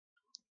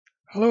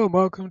Hello and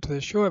welcome to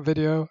this short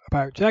video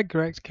about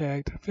Jaguar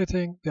XK8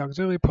 fitting the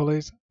auxiliary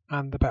pulleys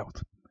and the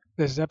belt.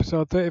 This is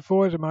episode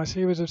 34 of my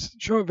series of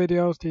short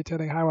videos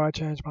detailing how I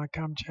change my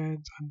cam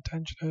chains and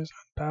tensioners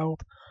and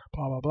belt,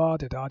 blah blah blah,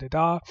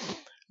 da-da-da-da.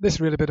 This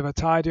is really a bit of a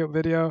tidy up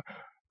video,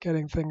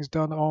 getting things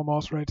done,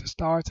 almost ready to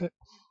start it.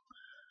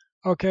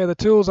 Okay, the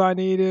tools I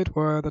needed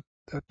were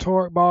the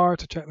torque bar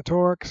to check the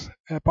torques,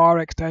 a bar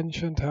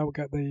extension to help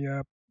get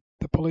the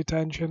pulley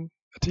tension,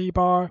 a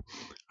T-bar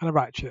and a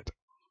ratchet.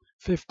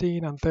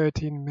 15 and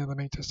 13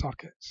 millimeter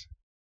sockets.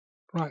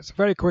 Right, so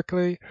very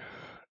quickly,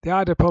 the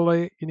idle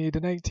pulley, you need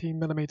an 18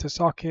 millimeter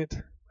socket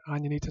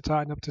and you need to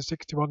tighten up to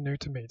 61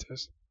 Newton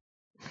meters.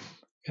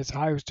 It's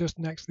housed just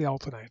next to the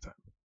alternator.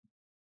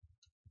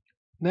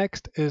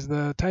 Next is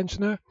the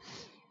tensioner.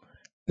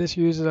 This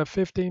uses a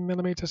 15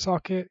 millimeter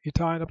socket. You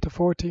tighten up to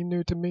 14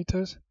 Newton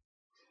meters.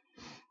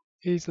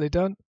 Easily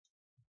done.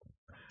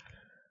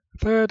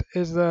 Third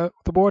is the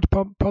water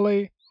pump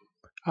pulley.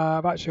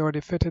 I've actually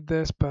already fitted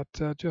this, but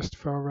just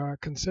for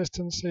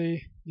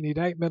consistency, you need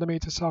an 8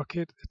 millimeter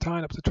socket,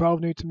 tighten up to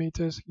 12 Newton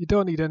meters. You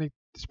don't need any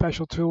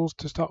special tools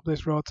to stop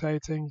this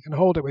rotating. You can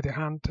hold it with your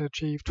hand to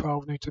achieve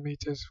 12 Newton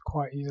meters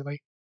quite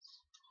easily.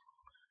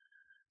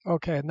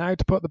 Okay, now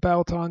to put the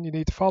belt on, you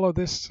need to follow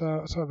this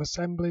sort of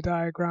assembly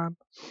diagram.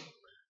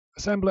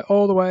 Assemble it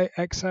all the way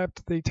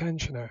except the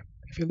tensioner.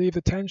 If you leave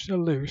the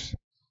tensioner loose,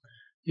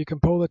 you can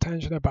pull the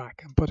tensioner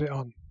back and put it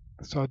on.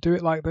 So do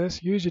it like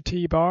this. Use your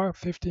T-bar,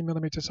 15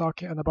 millimeter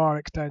socket and a bar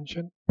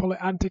extension. Pull it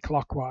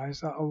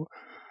anti-clockwise. That will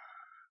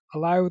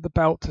allow the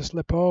belt to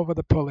slip over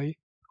the pulley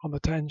on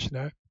the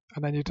tensioner,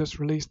 and then you just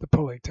release the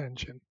pulley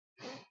tension.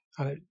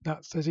 And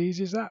that's as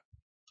easy as that.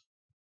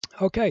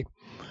 Okay,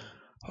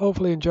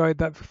 hopefully enjoyed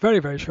that very,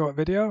 very short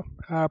video.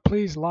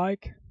 Please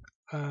like,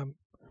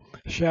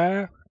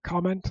 share,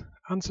 comment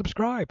and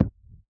subscribe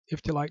if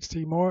you'd like to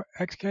see more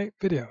XK8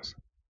 videos.